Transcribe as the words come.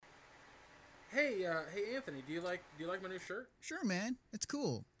Hey, Anthony, do you like my new shirt? Sure, man. It's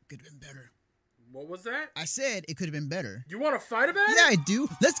cool. Could have been better. What was that? I said it could have been better. You want to fight about it? Yeah, I do.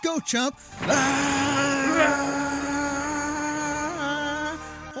 Let's go, chump.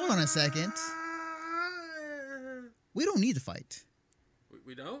 Hold on a second. We don't need to fight.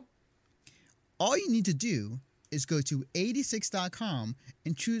 We don't? All you need to do is go to 86.com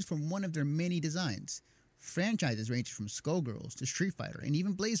and choose from one of their many designs. Franchises ranging from Skullgirls to Street Fighter and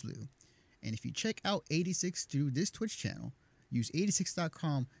even BlazBlue. And if you check out 86 through this Twitch channel, use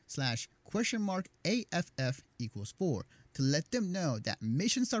 86.com/AFF=4 to let them know that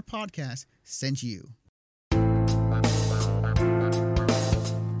Mission Star Podcast sent you.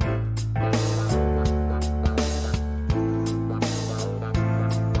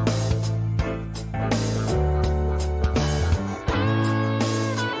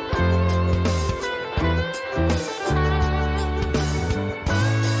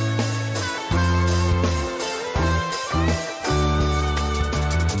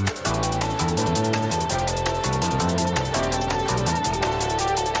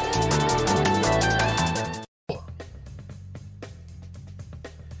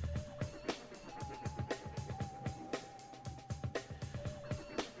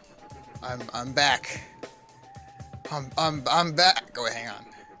 I'm back. I'm back. Oh, wait, hang on.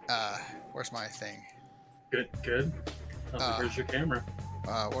 Where's my thing? Good. Where's your camera?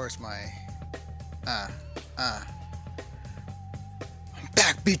 Where's my... I'm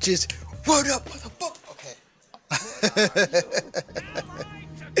back, bitches! What up, motherfucker? Okay.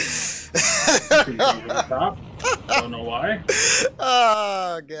 Stop. Don't know why.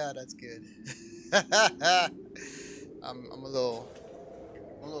 Oh, God, that's good. I'm a little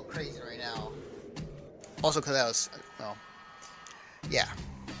crazy right now. Also, because I was... well... yeah.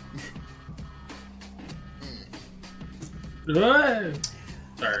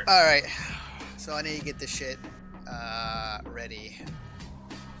 Sorry. Alright. So I need to get this shit ready.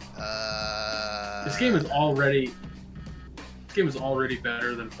 This game is already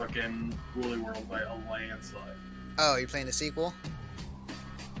better than fucking Woolly World by a landslide. Oh, you're playing the sequel?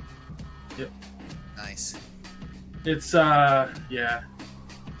 Yep. Nice. It's yeah.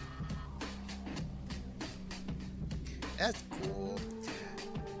 That's cool.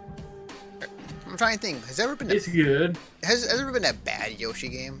 I'm trying to think. Has there ever been It's good. Has there ever been a bad Yoshi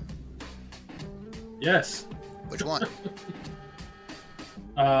game? Yes. Which one?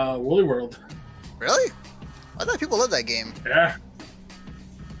 Woolly World. Really? I thought people loved that game. Yeah.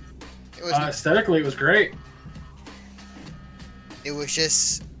 It was aesthetically, it was great. It was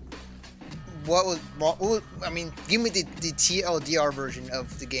just what was I mean, give me the TLDR version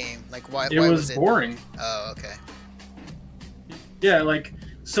of the game. Like why was it boring. Oh, okay. Yeah, like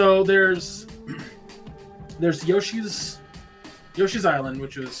so there's Yoshi's Island,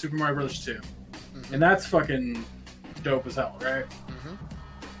 which was Super Mario Bros. 2. Mm-hmm. And that's fucking dope as hell, right? Mm-hmm.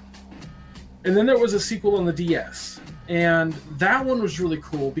 And then there was a sequel on the DS. And that one was really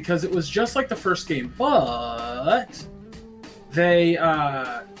cool because it was just like the first game, but they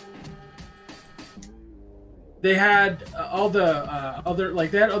had all the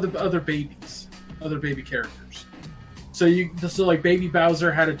other babies, other baby characters. So like Baby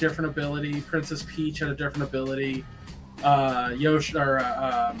Bowser had a different ability, Princess Peach had a different ability,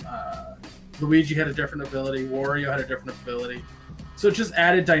 Luigi had a different ability, Wario had a different ability. So it just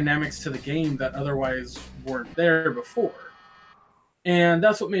added dynamics to the game that otherwise weren't there before. And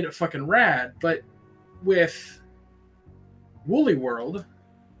that's what made it fucking rad. But with Woolly World,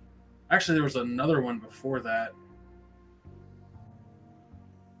 actually there was another one before that.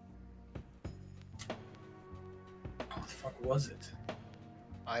 What the fuck was it?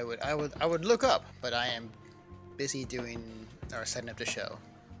 I would look up, but I am busy doing or setting up the show.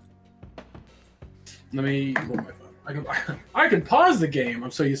 Let me hold my phone. I can pause the game.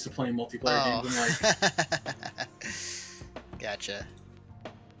 I'm so used to playing multiplayer games. I'm gotcha.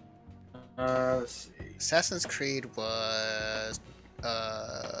 Let's see. Assassin's Creed was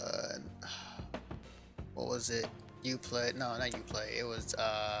what was it? Uplay? No, not Uplay. It was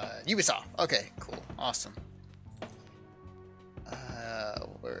Ubisoft. Okay, cool, awesome.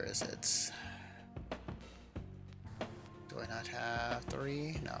 Where is it? Do I not have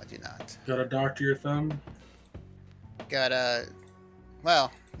 3? No, I do not. Gotta doctor your thumb.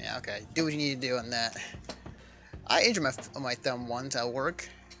 Well, yeah, okay. Do what you need to do on that. I injured my thumb once at work.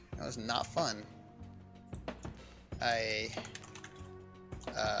 It was not fun. What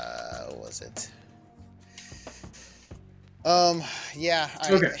was it? Yeah.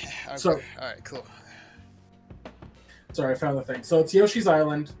 Okay. So, alright, cool. Sorry, I found the thing. So it's Yoshi's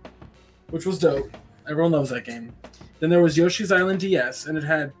Island, which was dope. Everyone loves that game. Then there was Yoshi's Island DS, and it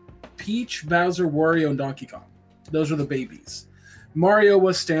had Peach, Bowser, Wario, and Donkey Kong. Those are the babies. Mario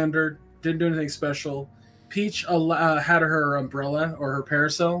was standard, didn't do anything special. Peach had her umbrella or her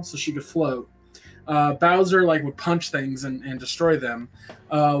parasol, so she could float. Bowser would punch things and destroy them.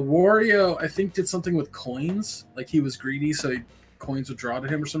 Wario, I think, did something with coins. Like he was greedy, so coins would draw to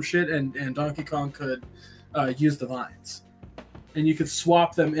him or some shit. And Donkey Kong could use the vines, and you could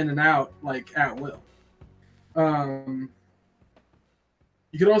swap them in and out at will.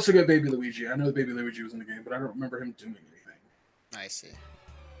 You could also get Baby Luigi. I know that Baby Luigi was in the game, but I don't remember him doing anything. I see.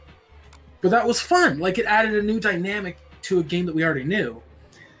 But that was fun. It added a new dynamic to a game that we already knew.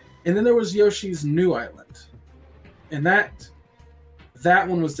 And then there was Yoshi's New Island. And that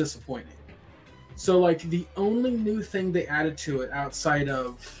one was disappointing. So, the only new thing they added to it outside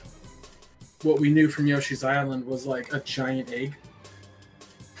of what we knew from Yoshi's Island was, a giant egg.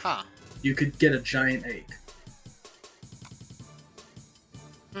 Huh. You could get a giant egg.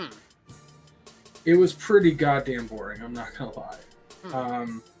 It was pretty goddamn boring, I'm not gonna lie.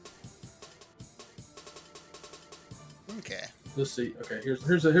 Okay. Let's see. Okay,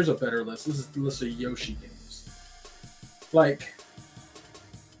 here's a better list. This is the list of Yoshi games.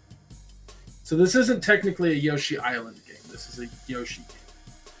 So this isn't technically a Yoshi Island game. This is a Yoshi game.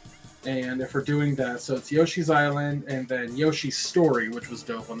 And if we're doing that, so it's Yoshi's Island and then Yoshi's Story, which was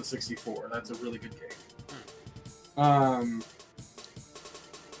dope on the 64. That's a really good game.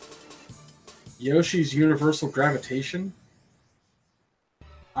 Yoshi's Universal Gravitation.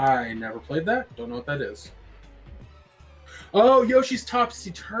 I never played that. Don't know what that is. Oh, Yoshi's Topsy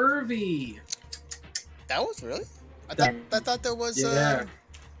Turvy. That was really? I thought there was. Yeah.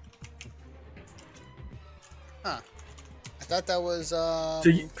 Huh. I thought that was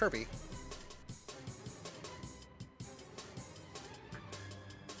Kirby.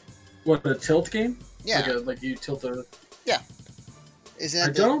 What, a tilt game? Yeah. Like you tilt a. Yeah. Isn't that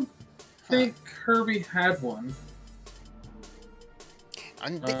I don't think Kirby had one. I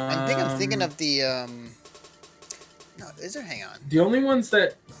think I'm thinking of the. No, is there? Hang on. The only one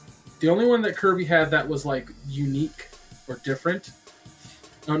that Kirby had that was unique or different.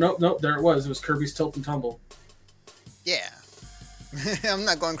 Oh no, there it was. It was Kirby's Tilt and Tumble. Yeah. I'm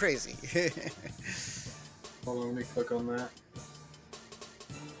not going crazy. Hold on, let me click on that.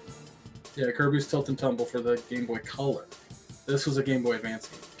 Yeah, Kirby's Tilt and Tumble for the Game Boy Color. This was a Game Boy Advance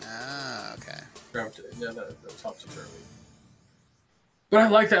game. Ah, okay. Yeah, that was Topsy Turvy. But I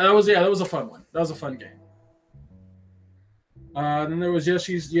like that. That was a fun one. That was a fun game. Then there was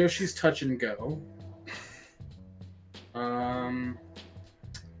Yoshi's Touch and Go. I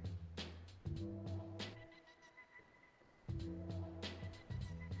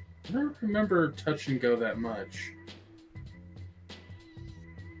don't remember Touch and Go that much.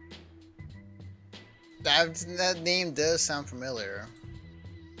 That name does sound familiar.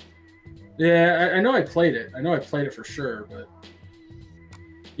 Yeah, I know I played it. I know I played it for sure, but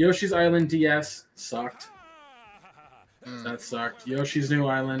Yoshi's Island DS sucked. That sucked. Yoshi's New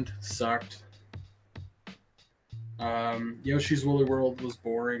Island sucked. Yoshi's Woolly World was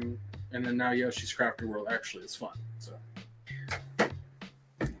boring, and then now Yoshi's Crafty World actually is fun. So.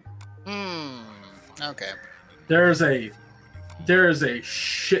 Okay. There is a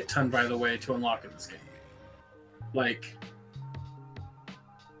shit ton, by the way, to unlock in this game.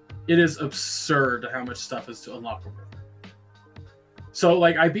 It is absurd how much stuff is to unlockable. So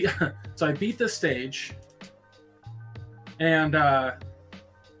I beat this stage, and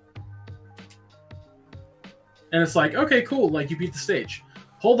it's okay, cool. You beat the stage.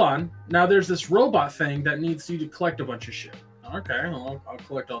 Hold on. Now there's this robot thing that needs you to collect a bunch of shit. Okay, well, I'll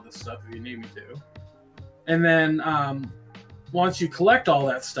collect all this stuff if you need me to. And then once you collect all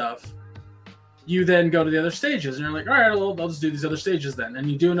that stuff, you then go to the other stages, and you're like, all right, I'll just do these other stages then. And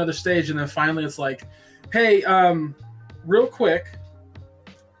you do another stage, and then finally it's hey, real quick,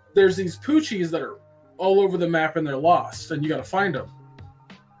 there's these Poochies that are all over the map and they're lost, and you got to find them.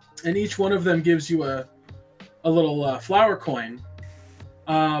 And each one of them gives you a little flower coin.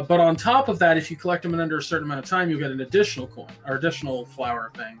 But on top of that, if you collect them in under a certain amount of time, you'll get an additional coin or additional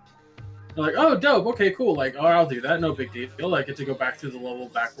flower thing. You're like, oh, dope. Okay, cool. I'll do that. No big deal. I get to go back through the level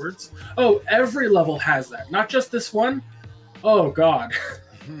backwards. Oh, every level has that. Not just this one. Oh, God.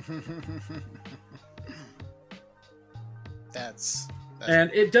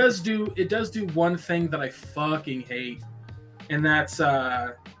 And it does do one thing that I fucking hate, and that's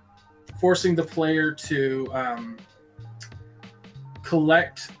forcing the player to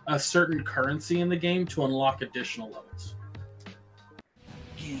collect a certain currency in the game to unlock additional levels.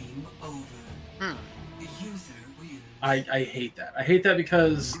 Game over. The user wins. I hate that. I hate that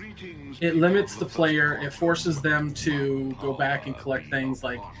because it limits the player. It forces them to go back and collect things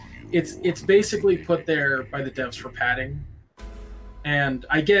it's basically put there by the devs for padding, and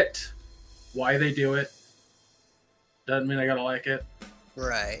I get why they do it. Doesn't mean I gotta like it.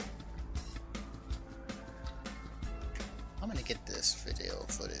 Right. I'm gonna get this video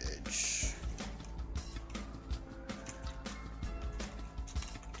footage.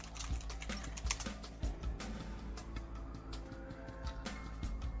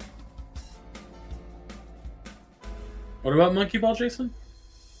 What about Monkey Ball, Jason?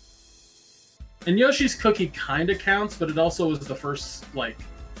 And Yoshi's Cookie kind of counts, but it also was the first, like,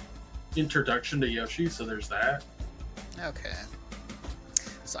 introduction to Yoshi, so there's that. Okay.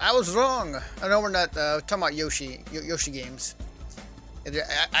 So I was wrong. I know we're not talking about Yoshi games.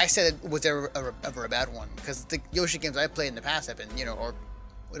 I said it was ever a bad one, because the Yoshi games I played in the past have been, you know, or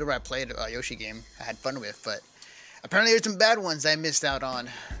whatever I played a Yoshi game I had fun with, but apparently there's some bad ones I missed out on.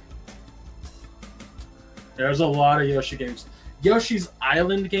 There's a lot of Yoshi games. Yoshi's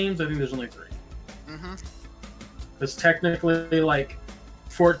Island games, I think there's only 3. Mm-hmm. Because technically, like,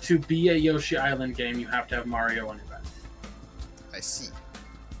 for it to be a Yoshi Island game, you have to have Mario on your back. I see.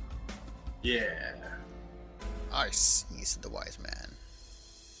 Yeah. I see, said the wise man.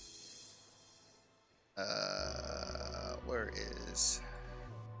 Where is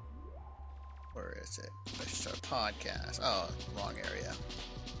it? Let's start podcast. Oh, wrong area.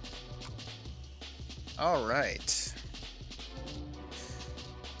 All right.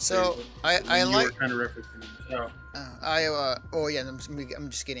 So I like. Were kind of referencing. So. Oh yeah. I'm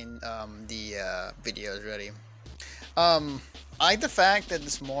just getting the videos ready. I like the fact that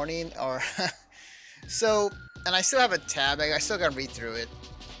this morning, or so, and I still have a tab. I still gotta read through it.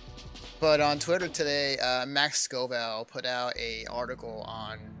 But on Twitter today, Max Scoville put out an article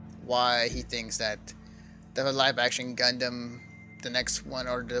on why he thinks that the live-action Gundam, the next one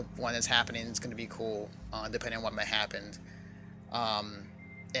or the one that's happening, is going to be cool, depending on what might happen.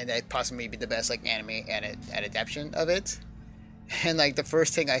 And that possibly be the best like anime adaptation of it. And like the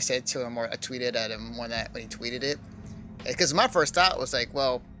first thing I said to him, or I tweeted at him when he tweeted it, because my first thought was like,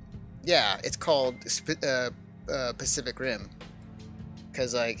 well, yeah, it's called Pacific Rim,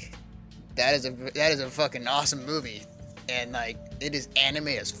 because like that is a fucking awesome movie, and like it is anime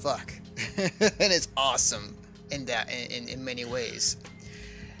as fuck, and it's awesome in many ways.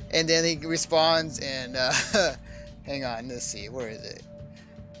 And then he responds and hang on, let's see, where is it?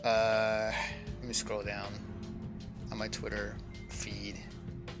 Let me scroll down on my Twitter feed,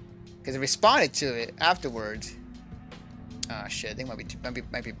 because I responded to it afterwards. Ah, shit, I think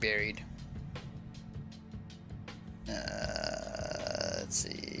it might be buried. Let's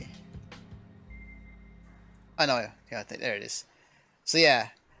see. Oh no, yeah, there it is. So yeah,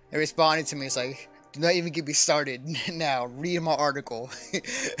 they responded to me. It's like, do not even get me started now. Read my article. And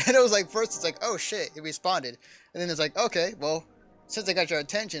it was like, first it's like, oh shit, he responded, and then it's like, okay, well, since I got your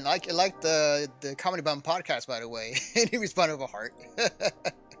attention, I like the Comedy Bum podcast, by the way. And he responded with a heart.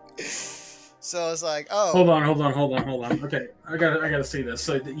 So it's like, oh. Hold on. Okay, I gotta see this.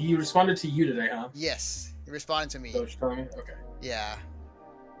 So he responded to you today, huh? Yes, he responded to me. So okay. Yeah.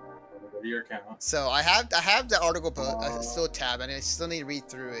 Go to your account. So I have the article still tabbed, and I still need to read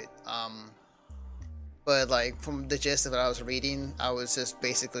through it. But like from the gist of what I was reading, I was just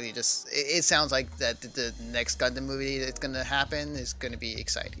basically it sounds like that the next Gundam movie that's gonna happen is gonna be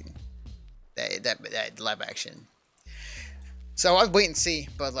exciting. That live action. So I was waiting to see,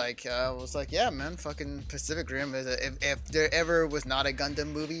 but like I was like, yeah, man, fucking Pacific Rim is if there ever was not a Gundam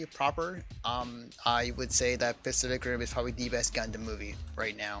movie proper, I would say that Pacific Rim is probably the best Gundam movie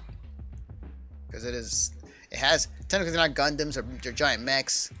right now, because it has technically not Gundams, they're giant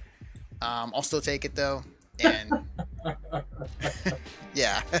mechs. I'll still take it though, and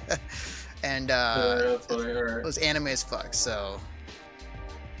yeah, and that's funny, right. It was anime as fuck. So,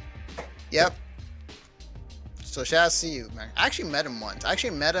 yep. So shout out to you, man. I actually met him once. I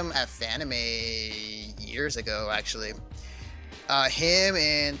actually met him at Fanime years ago, actually. Him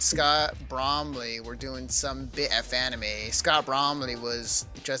and Scott Bromley were doing some bit at Fanime. Scott Bromley was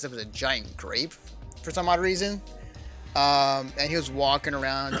dressed up as a giant grape for some odd reason. And he was walking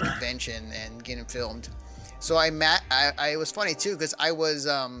around the convention and getting filmed. So I was funny too, because I was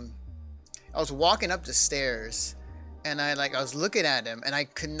walking up the stairs, and I was looking at him, and I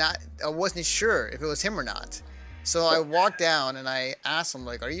wasn't sure if it was him or not. So I walked down and I asked him,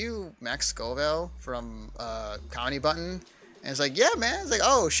 like, are you Max Scoville from Comedy Button? And it's like, yeah, man. It's like,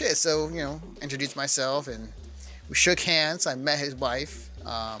 oh shit. So, introduced myself, and we shook hands. I met his wife,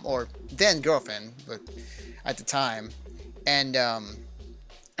 or then girlfriend, but at the time. And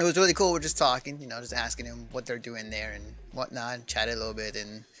it was really cool. We're just talking, just asking him what they're doing there and whatnot, chatted a little bit,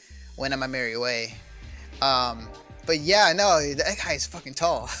 and went on my merry way. But yeah, no, that guy is fucking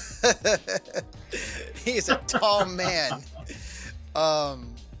tall. He's a tall man.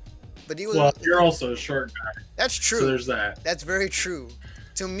 But he was. Well, you're also a short guy. That's true. So there's that. That's very true.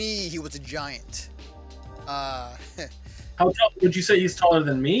 To me, he was a giant. How tall would you say he's taller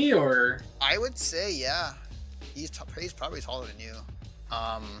than me, or? I would say, yeah. He's probably taller than you.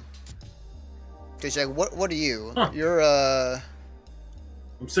 Cause like, what are you? Huh. You're I'm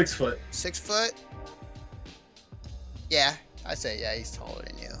 6 foot. 6 foot. Yeah, I'd say yeah, he's taller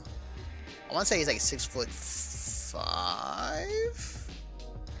than you. I want to say he's like 6'5".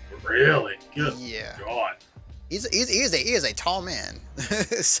 Really? Good. Yeah. God. He is a tall man.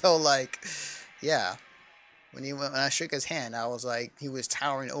 So like, yeah. When I shook his hand, I was like, he was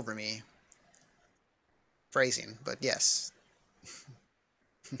towering over me. Phrasing, but yes.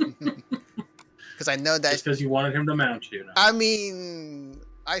 Because I know that. Just because you wanted him to mount you. No? I mean,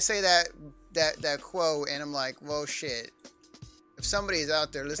 I say that quote, and I'm like, well, shit. If somebody's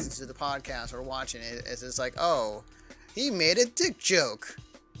out there listening to the podcast or watching it, it's like, oh, he made a dick joke,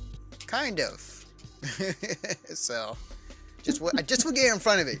 kind of. So, just want to get in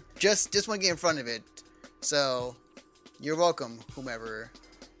front of it. Just want to get in front of it. So, you're welcome, whomever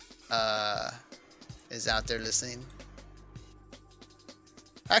is out there listening.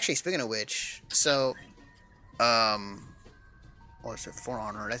 Actually, speaking of which, so, or is it For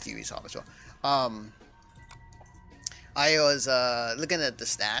Honor? That's Ubisoft as well. I was looking at the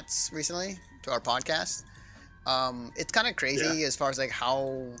stats recently to our podcast. It's kind of crazy as far as like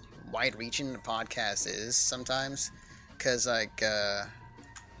how wide-reaching the podcast is sometimes, because like I'm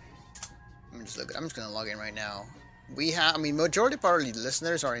just gonna log in right now. Majority of our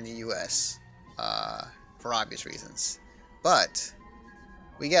listeners are in the U.S. For obvious reasons, but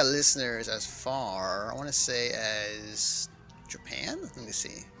we got listeners as far, I want to say, as Japan. Let me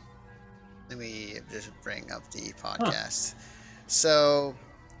see. Let me just bring up the podcast. So,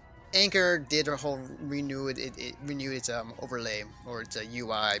 Anchor did a whole renewed its overlay or its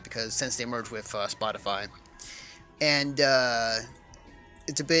UI because since they merged with Spotify, and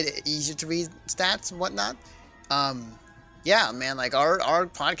it's a bit easier to read stats and whatnot. Yeah, man, like our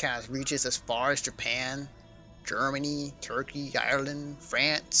podcast reaches as far as Japan, Germany, Turkey, Ireland,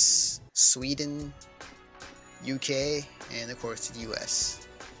 France, Sweden, UK, and of course the US.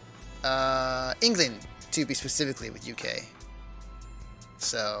 England, to be specifically with UK.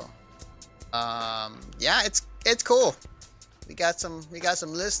 So, yeah, it's cool. We got some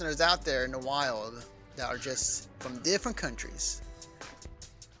listeners out there in the wild that are just from different countries.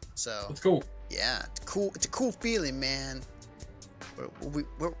 So That's cool. yeah, it's cool. It's a cool feeling, man.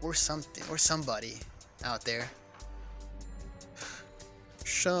 We're something. We're somebody out there.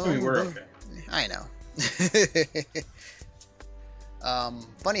 We're okay. I know.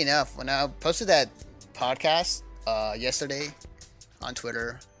 Funny enough, when I posted that podcast yesterday on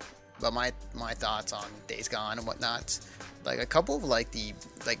Twitter about my thoughts on Days Gone and whatnot, like a couple of the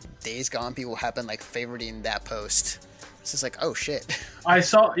Days Gone people have been like favoriting that post. It's just like, oh shit. I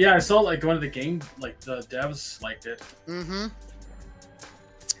saw like one of the game, like the devs liked it. Mm-hmm.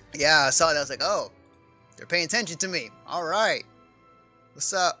 Yeah, I saw that. I was like, oh, they're paying attention to me. All right.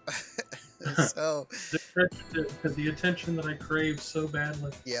 What's up? So, the attention that I crave so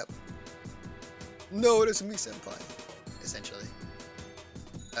badly. yep. No, it isn't me, senpai. Essentially.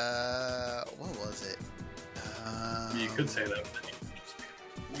 What was it? You could say that, but then you just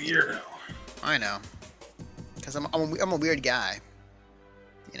weirdo. I know. Because I'm a weird guy.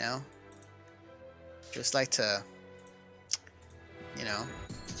 You know? Just like to, you know,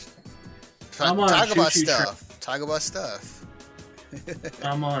 talk about stuff. Talk about stuff.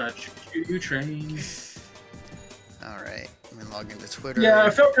 I'm on a choo-choo train. All right, I'm gonna log into Twitter. Yeah, I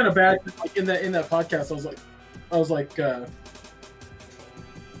felt kind of bad. Like in that podcast, I was like,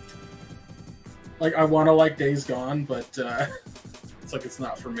 I want to like Days Gone, but it's like it's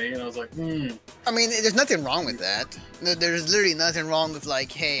not for me. And I was like, I mean, there's nothing wrong with that. There's literally nothing wrong with like,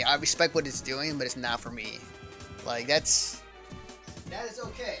 hey, I respect what it's doing, but it's not for me. Like that is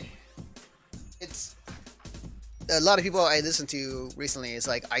okay. It's a lot of people I listened to recently. It's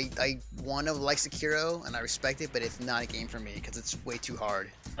like I want to like Sekiro and I respect it, but it's not a game for me because it's way too hard.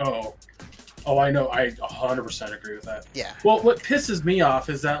 oh, I know. I 100% agree with that. Yeah. Well, what pisses me off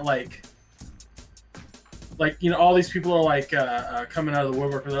is that like all these people are like coming out of the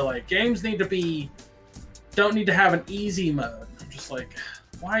woodwork where they're like, games don't need to have an easy mode. I'm just like,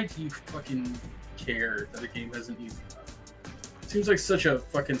 why do you fucking care that a game has an easy mode? It seems like such a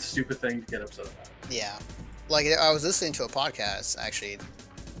fucking stupid thing to get upset about. Yeah. Like I was listening to a podcast actually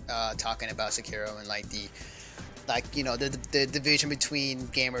talking about Sekiro and like like, you know, the division between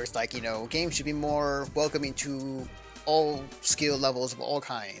gamers, like, you know, games should be more welcoming to all skill levels of all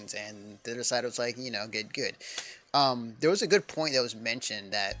kinds, and the other side was like, you know, good. There was a good point that was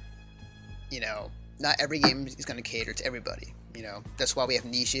mentioned that, you know, not every game is going to cater to everybody. You know, that's why we have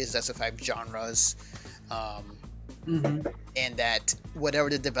niches. That's why we have genres. And that whatever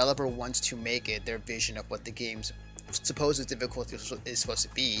the developer wants to make it, their vision of what the game's supposed difficulty is supposed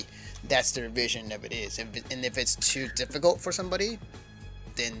to be, that's their vision of it is. And if it's too difficult for somebody,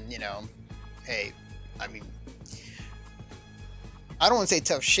 then, you know, hey, I mean, I don't want to say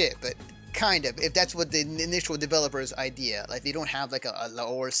tough shit, but kind of. If that's what the initial developer's idea, like they don't have like a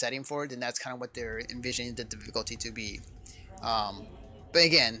lower setting for it, then that's kind of what they're envisioning the difficulty to be. But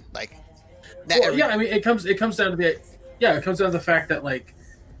again, like, yeah, I mean, it comes down to it comes down to the fact that, like,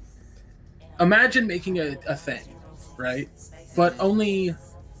 imagine making a thing, right? But only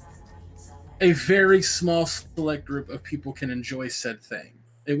a very small select group of people can enjoy said thing.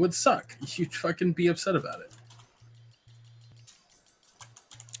 It would suck. You'd fucking be upset about it.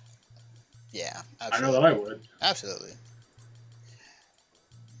 Yeah, absolutely. I know that I would. Absolutely.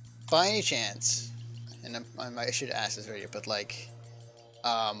 By any chance, and I should ask this earlier, but like,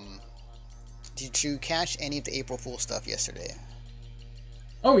 did you catch any of the April Fool stuff yesterday?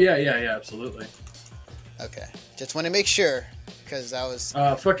 Oh yeah, absolutely. Okay, just want to make sure, because I was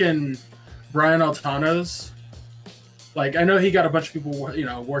fucking Brian Altano's. Like, I know he got a bunch of people, you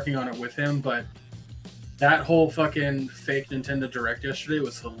know, working on it with him, but that whole fucking fake Nintendo Direct yesterday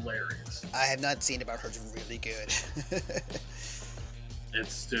was hilarious. I have not seen it, but I heard it's really good.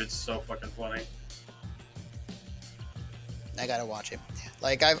 It's so fucking funny. I gotta watch it.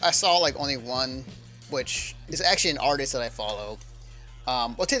 Like, I saw like only one, which is actually an artist that I follow.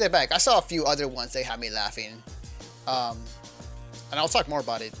 Well, take that back. I saw a few other ones that had me laughing. And I'll talk more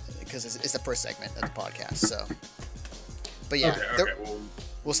about it because it's the first segment of the podcast. So, but yeah, okay.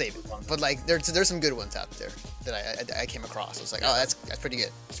 We'll save it. But like, there's some good ones out there that I came across. I was like, oh, that's pretty good.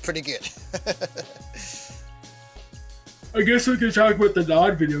 It's pretty good. I guess we can talk about the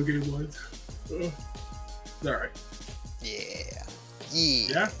non-video game ones. Sorry. Yeah.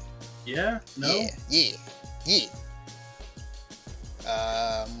 Yeah. No. Yeah.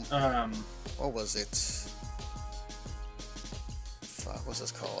 What was it? Fuck, what's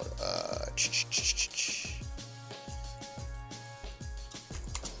this called?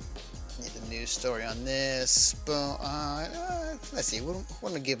 Need a news story on this. Boom. Let's see. What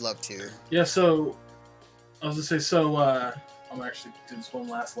want to give love to? Yeah. So, I was gonna say. I'm actually doing this one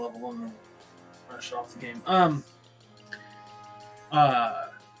last level and then finish off the game.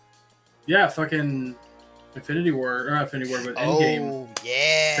 Yeah, fucking Infinity War, or not Infinity War, but Endgame. Oh,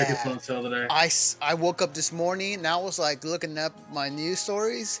 yeah. Tickets on sale today. I woke up this morning and I was like looking up my news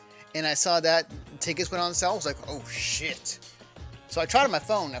stories and I saw that tickets went on sale. I was like, oh shit. So I tried on my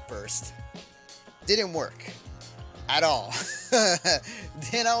phone at first. Didn't work at all.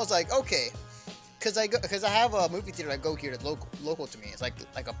 Then I was like, okay. Because I have a movie theater I go here that's local to me. It's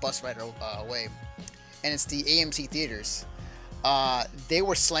like a bus ride away. And it's the AMC theaters. They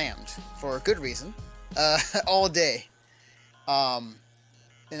were slammed for a good reason. All day. And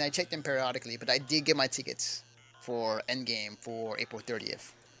I check them periodically, but I did get my tickets for Endgame for April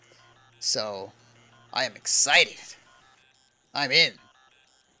 30th. So, I am excited. I'm in.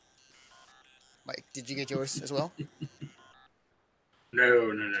 Mike, did you get yours as well?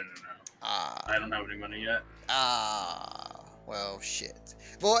 No. I don't have any money yet. Well, shit.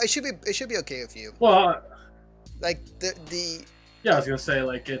 Well, it should be okay with you. Well, like the. Yeah, I was gonna say,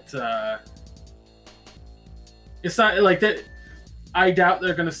 like, it's not like that. I doubt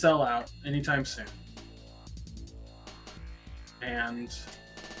they're gonna sell out anytime soon. And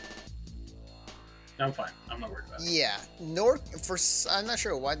I'm fine. I'm not worried about it. Yeah, I'm not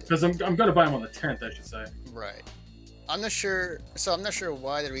sure why. Because I'm gonna buy them on the 10th, I should say. Right. I'm not sure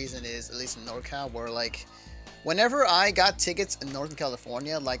why the reason is, at least in NorCal, where like whenever I got tickets in Northern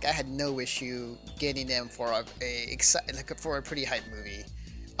California, like I had no issue getting them for for a pretty hype movie,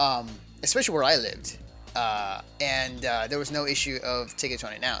 especially where I lived, and there was no issue of tickets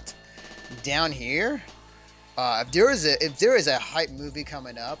running out. Down here, if there is a hype movie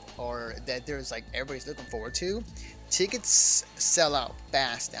coming up or that there's like everybody's looking forward to, tickets sell out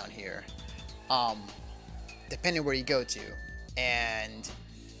fast down here. Depending where you go to, and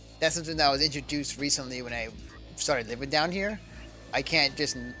that's something that was introduced recently when I started living down here. I can't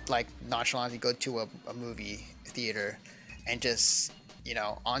just like nonchalantly go to a movie theater and just, you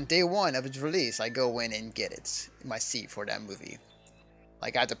know, on day one of its release, I go in and get my seat for that movie.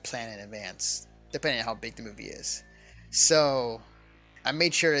 Like, I have to plan in advance, depending on how big the movie is. So I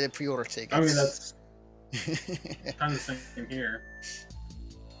made sure to pre-order tickets. I mean, Kind of the same here.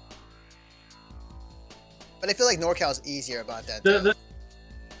 But I feel like NorCal is easier about that.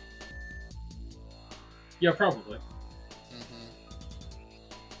 Yeah, probably. Mm-hmm.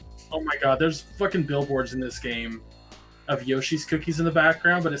 Oh my god, there's fucking billboards in this game of Yoshi's cookies in the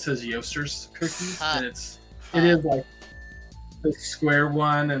background, but it says Yoster's cookies, and it is like the square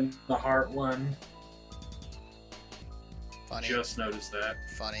one and the heart one. Funny. Just noticed that.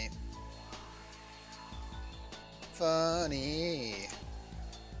 Funny.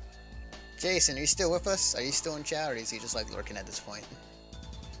 Jason, are you still with us? Are you still in chat, or is he just like lurking at this point?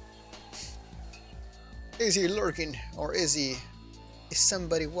 Is he lurking, or is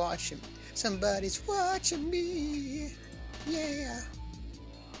somebody watching? Somebody's watching me. Yeah.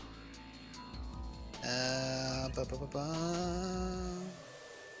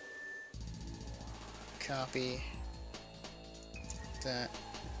 Copy that.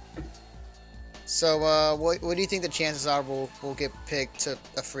 So, what do you think the chances are we'll get picked to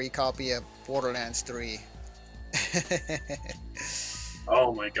a free copy of Borderlands 3?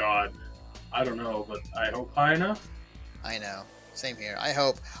 Oh my god. I don't know, but I hope high enough. I know. Same here. I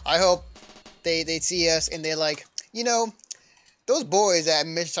hope they see us and they're like, you know, those boys that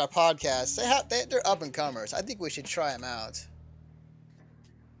missed our podcast, they're up and comers. I think we should try them out.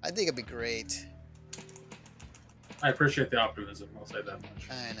 I think it'd be great. I appreciate the optimism. I'll say that much.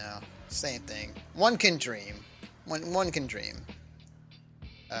 I know. Same thing. One can dream. One can dream.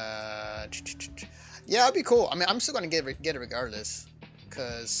 Yeah, it'd be cool. I mean, I'm still gonna get it regardless,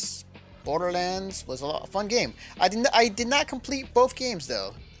 because Borderlands was a lot of fun game. I did not complete both games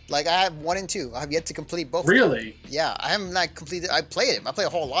though. Like, I have 1 and 2. I have yet to complete both. Really? Yeah, I haven't like completed. I played it. I played a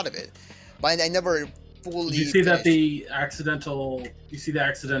whole lot of it, but I never fully. Did you see that finished. You see the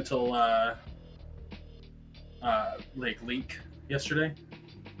accidental like leak yesterday?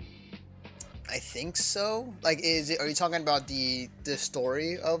 I think so. Like, are you talking about the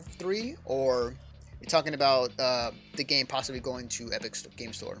story of 3, or you're talking about the game possibly going to Epic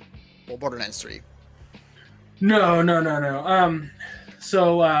Game Store or Borderlands 3? No.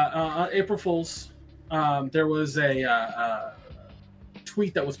 So on April Fool's, there was a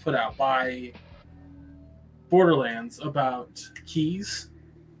tweet that was put out by Borderlands about keys,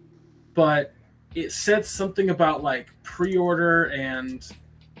 but it said something about like pre-order and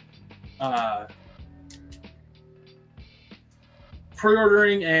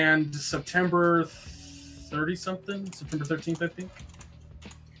pre-ordering and September 30 something, September 13th, I think.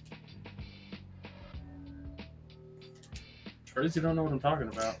 Crazy, you don't know what I'm talking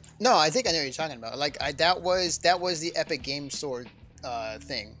about. No, I think I know what you're talking about. Like, that was the Epic Game Store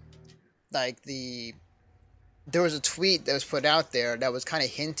thing. Like, there was a tweet that was put out there that was kind of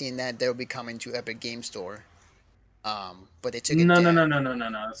hinting that they'll be coming to Epic Game Store. But they took it down. No.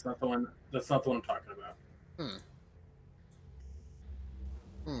 That's not the one. That's not the one I'm talking about.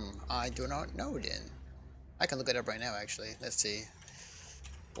 I do not know then. I can look it up right now, actually. Let's see.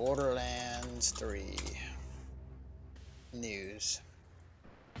 Borderlands 3 news.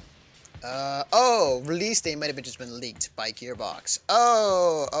 Release date might have just been leaked by Gearbox.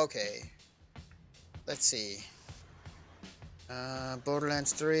 Oh, okay. Let's see.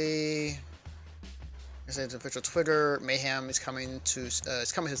 Borderlands 3. It says official Twitter. Mayhem is coming to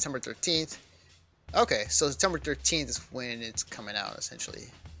it's coming September 13th. Okay, so September 13th is when it's coming out, essentially.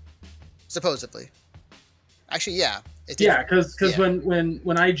 Supposedly. Actually, yeah. Because when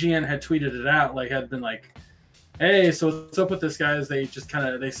IGN had tweeted it out, like, had been like, hey, so what's up with this, guys? They just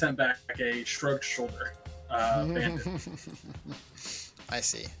they sent back a shrugged shoulder. Bandit. I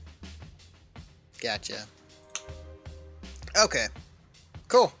see. Gotcha. Okay.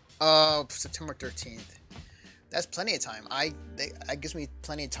 Cool. September 13th. That's plenty of time. That gives me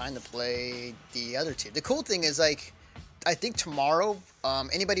plenty of time to play the other two. The cool thing is, like, I think tomorrow,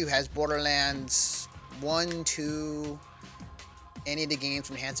 anybody who has Borderlands 1, 2, any of the games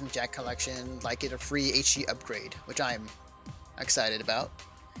from Handsome Jack Collection, like, get a free HD upgrade, which I'm excited about.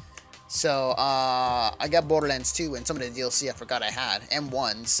 So, I got Borderlands 2 and some of the DLC I forgot I had, and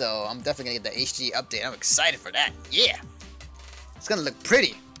 1, so I'm definitely gonna get the HD update. I'm excited for that. Yeah! It's gonna look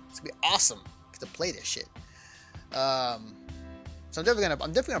pretty. It's gonna be awesome to play this shit. So I'm definitely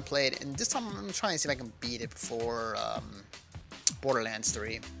gonna play it, and this time I'm trying to see if I can beat it before Borderlands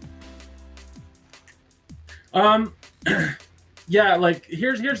 3. Yeah, like,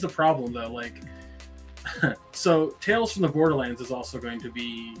 here's the problem though, like, so Tales from the Borderlands is also going to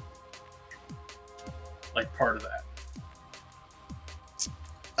be like part of that.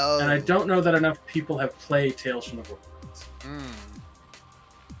 Oh. And I don't know that enough people have played Tales from the Borderlands.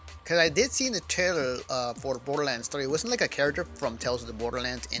 Because I did see in the trailer for Borderlands 3, it wasn't like a character from Tales of the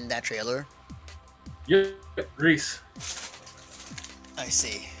Borderlands in that trailer. Yep, Reese. I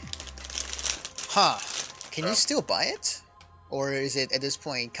see. Huh. Can you still buy it? Or is it at this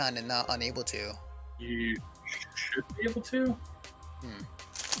point kind of not unable to? You should be able to.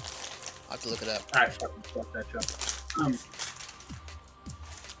 I'll have to look it up. I fucking fucked that jump.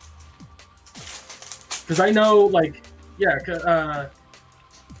 Because I know, like, yeah,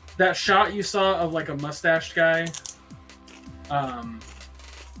 that shot you saw of like a mustached guy.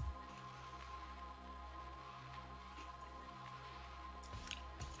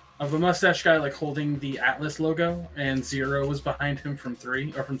 Of a mustache guy like holding the Atlas logo, and Zero was behind him from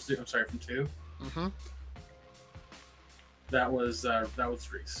 3 or from 2. I'm sorry, from 2. Mm-hmm. That was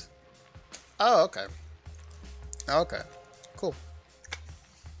Reese. Oh, okay. Okay, cool.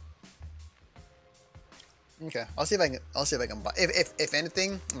 Okay, I'll see if I can buy. If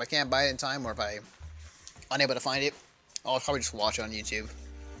anything, if I can't buy it in time, or if I'm unable to find it, I'll probably just watch it on YouTube.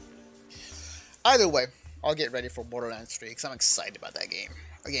 Either way, I'll get ready for Borderlands 3 because I'm excited about that game.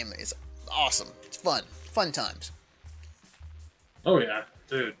 The game is awesome. It's fun times. Oh yeah,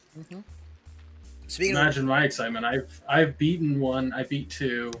 dude. Mm-hmm. Speaking Imagine my excitement. I've beaten 1. I beat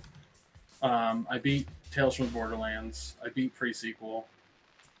 2. I beat Tales from the Borderlands. I beat pre-sequel.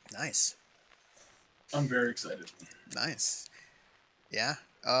 Nice. I'm very excited. Nice. Yeah.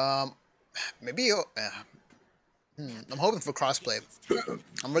 Maybe. I'm hoping for crossplay.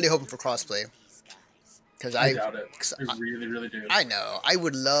 I'm really hoping for crossplay. Because I doubt it. I really, really do. I know. I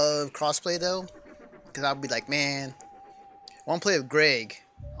would love crossplay though. Because I'd be like, man, I want to play with Greg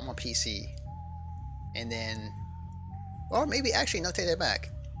on my PC. And then, or maybe actually, no, take that back.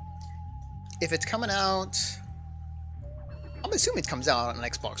 If it's coming out, I'm assuming it comes out on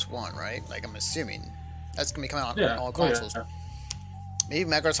Xbox One, right? Like, I'm assuming that's gonna be coming out on all consoles. Yeah. Maybe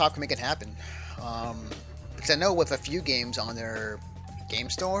Microsoft can make it happen. Because I know with a few games on their game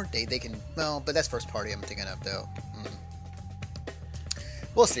store, they can, well, but that's first party I'm thinking of though.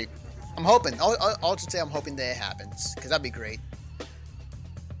 We'll see. I'm hoping. I'll just say I'm hoping that it happens because that'd be great.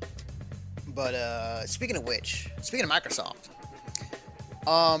 But speaking of which, speaking of Microsoft,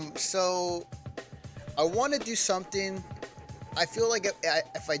 so I want to do something. I feel like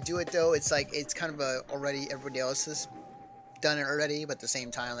if I do it though, it's like it's kind of already everybody else has done it already, but at the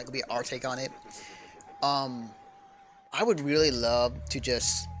same time, like it'll be our take on it. I would really love to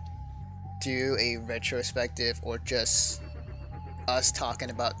just do a retrospective or just us talking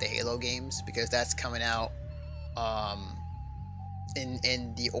about the Halo games because that's coming out in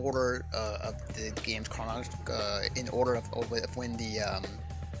the order of the games in order of when the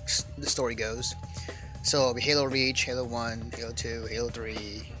story goes. So it'll be Halo Reach, Halo 1, Halo 2, Halo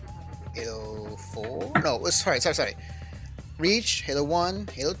 3, Halo 4. No, sorry. Reach, Halo 1,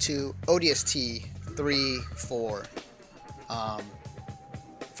 Halo 2, ODST, 3, 4.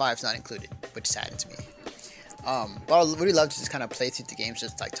 5's not included, which saddens me. But I'd really love to just kind of play through the games,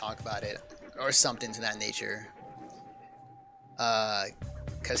 just like talk about it or something to that nature.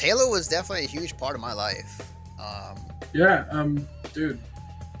 Because Halo was definitely a huge part of my life. Dude,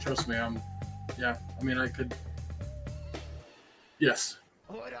 trust me, yeah, I mean, I could, yes.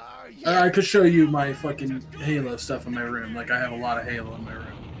 What are you? I could show you my fucking Halo stuff in my room. Like, I have a lot of Halo in my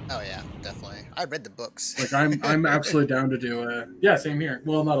room. Oh yeah, definitely. I read the books. Like, I'm absolutely down to do yeah, same here.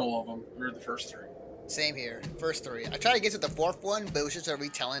 Well, not all of them, or the first 3. Same here, first 3. I tried to get to the 4th one, but it was just a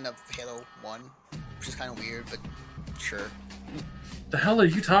retelling of Halo 1, which is kind of weird, but sure. The hell are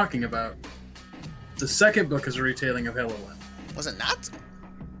you talking about? The second book is a retelling of Halo 1. Was it not?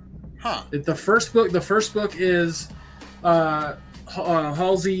 Huh. The first book is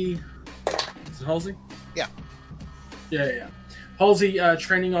Halsey. Is it Halsey? Yeah. Yeah. Halsey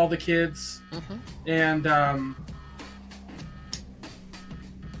training all the kids, and then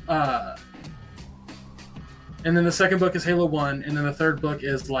the second book is Halo 1, and then the third book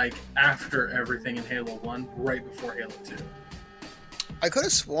is like after everything in Halo 1, right before Halo 2. I could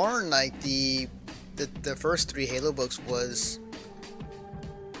have sworn like the first 3 Halo books was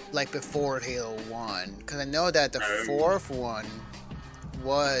like before Halo 1, because I know that the 4th one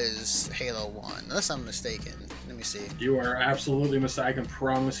was Halo 1, unless I'm mistaken. Let me see. You are absolutely mistaken. I can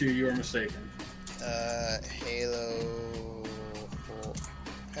promise you are mistaken. Halo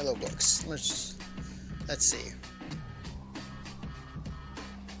books. Let's see.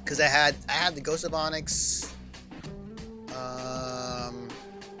 Because I had the Ghost of Onyx.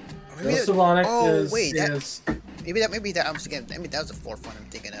 Ghost of Onyx is... Maybe that was the 4th one I'm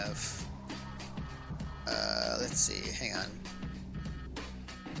thinking of. Let's see. Hang on.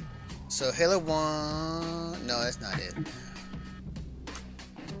 So Halo 1... No, that's not it.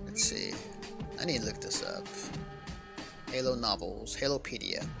 Let's see. I need to look this up. Halo novels.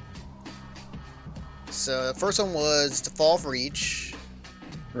 Halopedia. So the first one was The Fall of Reach.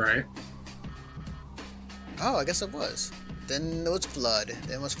 Right. Oh, I guess it was. Then it was Blood.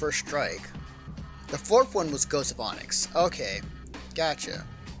 Then it was First Strike. The fourth one was Ghost of Onyx. Okay, gotcha.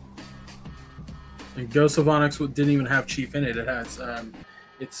 And Ghost of Onyx didn't even have Chief in it. It has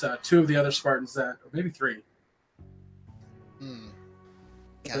it's two of the other Spartans or maybe three.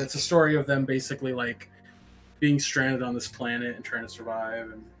 But it's a story of them basically like being stranded on this planet and trying to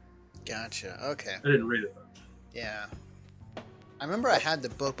survive. And Gotcha. Okay. I didn't read it though. Yeah. I remember I had the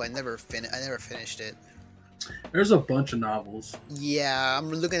book, but I never finished it. There's a bunch of novels. Yeah, I'm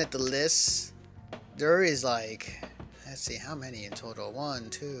looking at the list. There is like, let's see, how many in total?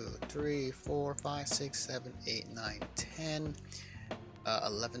 1, 2, 3, 4, 5, 6, 7, 8, 9, 10,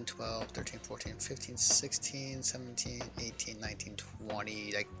 11, 12, 13, 14, 15, 16, 17, 18, 19,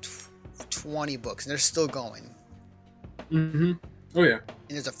 20, like 20 books, and they're still going. Mm-hmm. Oh yeah. And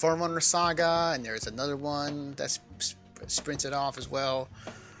there's a Forerunner saga, and there's another one that's sprinted off as well.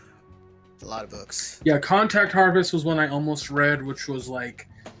 A lot of books. Yeah, Contact Harvest was one I almost read, which was like,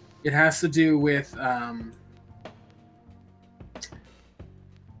 it has to do with,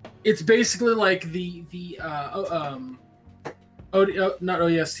 it's basically like not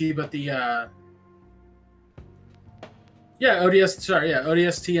ODST, but the,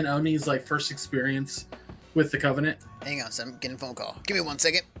 ODST and Oni's like first experience with the Covenant. Hang on, so I'm getting a phone call. Give me 1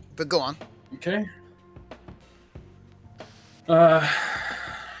 second, but go on. Okay. Trying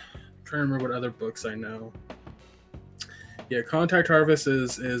to remember what other books I know. Yeah, Contact Harvest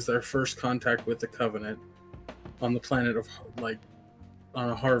is their first contact with the Covenant on the planet of like on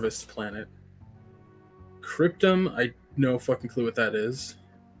a harvest planet. Cryptum, I no fucking clue what that is,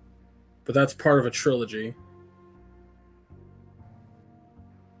 but that's part of a trilogy.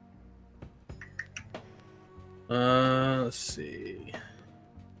 Let's see.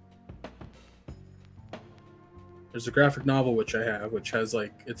 There's a graphic novel which I have, which has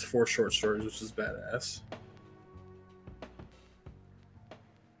like it's 4 short stories, which is badass.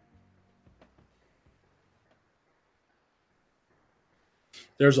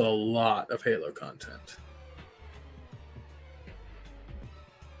 There's a lot of Halo content.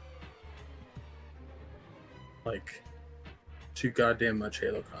 Like, too goddamn much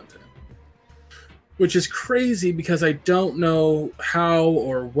Halo content. Which is crazy because I don't know how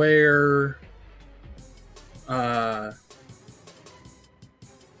or where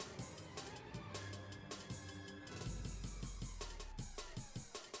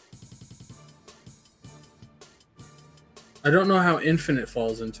I don't know how Infinite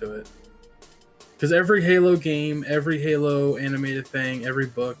falls into it. Because every Halo game, every Halo animated thing, every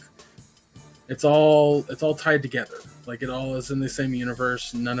book, it's all tied together. Like, it all is in the same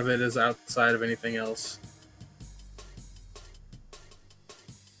universe. None of it is outside of anything else.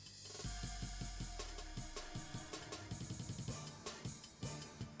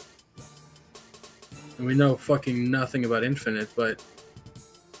 And we know fucking nothing about Infinite, but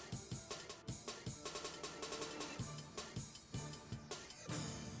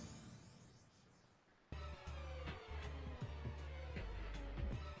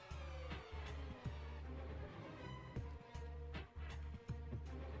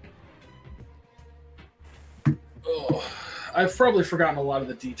I've probably forgotten a lot of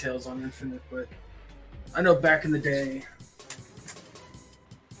the details on Infinite, but I know back in the day.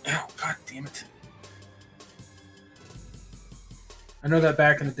 Oh, god damn it. I know that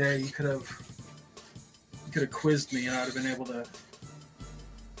back in the day you could have quizzed me and I'd have been able to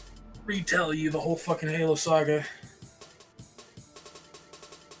retell you the whole fucking Halo saga.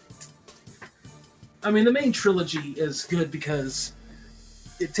 I mean, the main trilogy is good because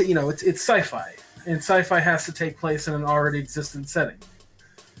it's sci-fi. And sci-fi has to take place in an already existent setting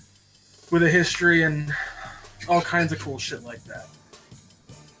with a history and all kinds of cool shit like that.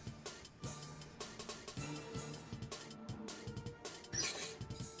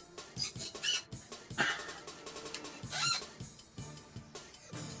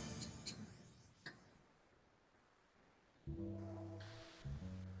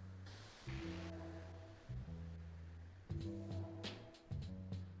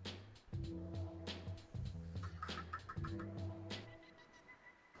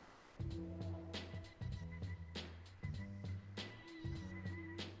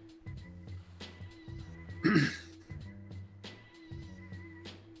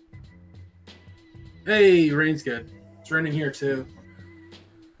 Hey, rain's good. It's raining here too.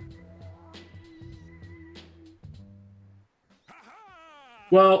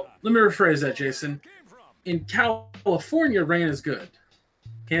 Well, let me rephrase that, Jason. In California, rain is good.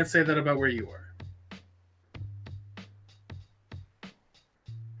 Can't say that about where you are.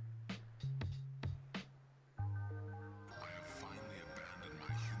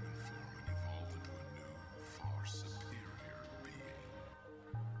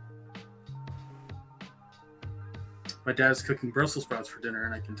 My dad's cooking Brussels sprouts for dinner,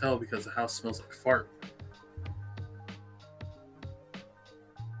 and I can tell because the house smells like fart.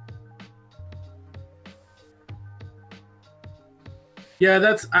 Yeah,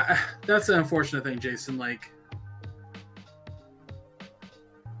 that's the unfortunate thing, Jason. Like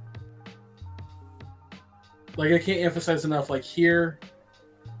I can't emphasize enough. Like here,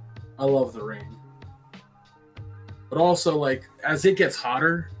 I love the rain, but also like as it gets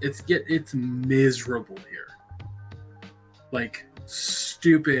hotter, it's miserable here. Like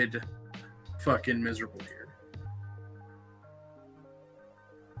stupid, fucking miserable here.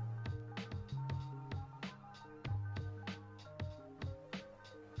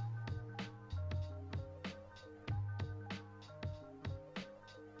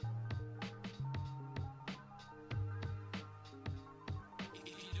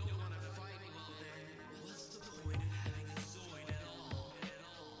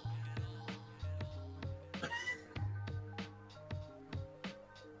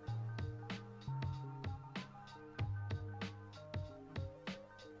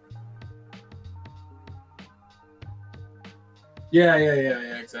 Yeah,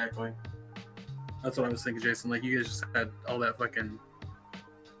 exactly. That's what I was thinking, Jason. Like, you guys just had all that fucking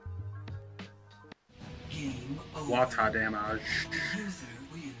water damage.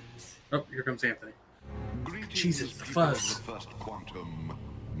 Oh, here comes Anthony. Jesus, the fuzz. The first quantum,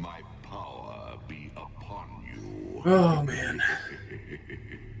 my power be upon you. Oh, man.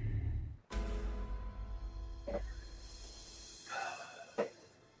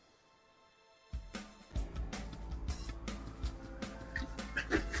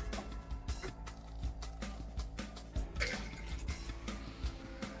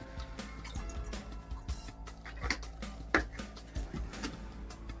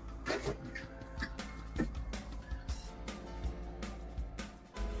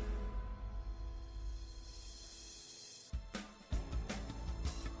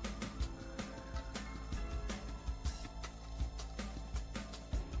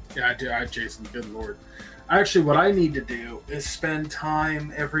 Yeah, Jason, good lord. Actually, what I need to do is spend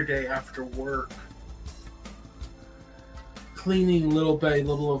time every day after work cleaning little by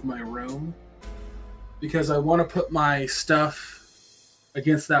little of my room, because I want to put my stuff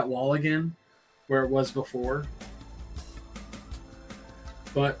against that wall again where it was before.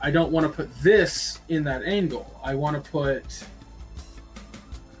 But I don't want to put this in that angle. I want to put...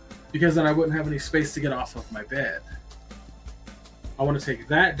 because then I wouldn't have any space to get off of my bed. I want to take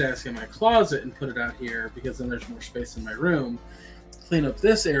that desk in my closet and put it out here because then there's more space in my room. Clean up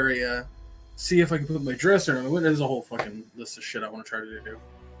this area. See if I can put my dresser in. There's a whole fucking list of shit I want to try to do.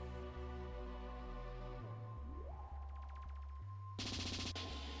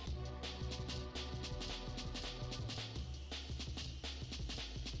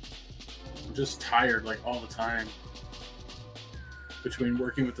 I'm just tired like all the time. Between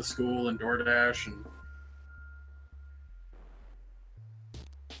working with the school and DoorDash and...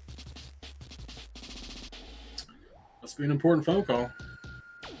 must be an important phone call.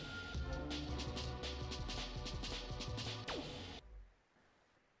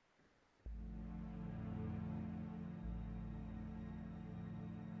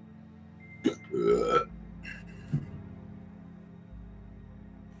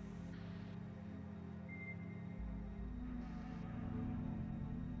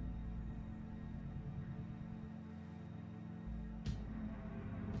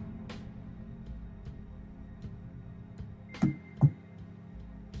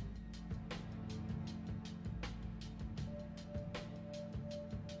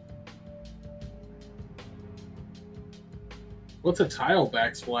 What's a tile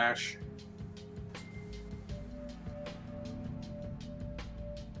backsplash?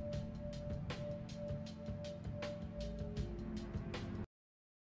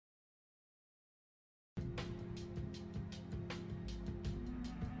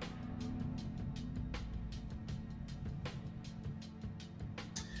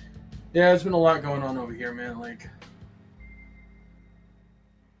 Yeah, there's been a lot going on over here, man. Like,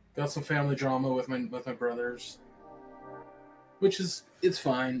 got some family drama with my brothers, which is, it's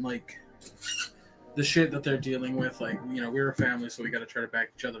fine. Like, the shit that they're dealing with, like, you know, we're a family, so we got to try to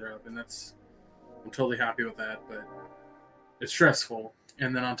back each other up, and that's, I'm totally happy with that. But it's stressful.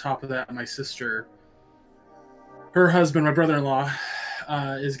 And then on top of that, my sister, her husband, my brother-in-law,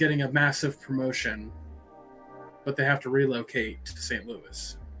 is getting a massive promotion, but they have to relocate to St.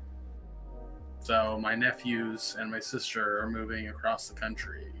 Louis. So my nephews and my sister are moving across the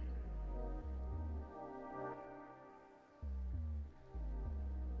country.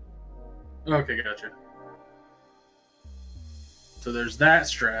 Okay, gotcha. So there's that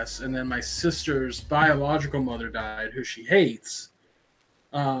stress. And then my sister's biological mother died, who she hates,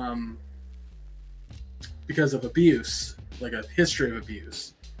 because of abuse, like a history of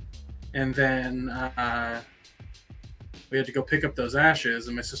abuse. And then we had to go pick up those ashes,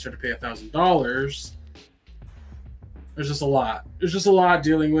 and my sister had to pay $1,000. There's just a lot. There's just a lot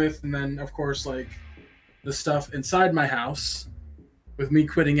dealing with. And then, of course, like the stuff inside my house with me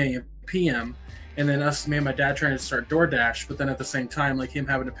quitting AM PM, and then me and my dad trying to start DoorDash, but then at the same time, like him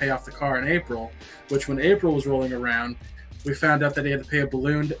having to pay off the car in April, which when April was rolling around, we found out that he had to pay a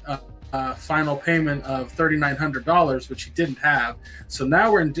ballooned final payment of $3,900, which he didn't have. So now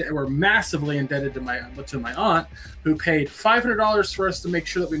we're massively indebted to my aunt, who paid $500 for us to make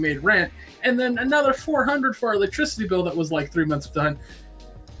sure that we made rent, and then another $400 for our electricity bill that was like 3 months done.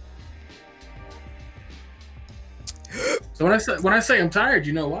 So when I say I'm tired,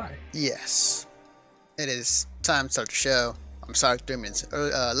 you know why? Yes. It is time to start the show. I'm sorry, 3 minutes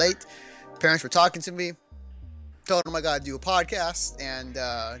late. Parents were talking to me. Told them I gotta do a podcast and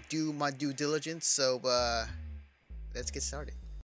do my due diligence. So let's get started.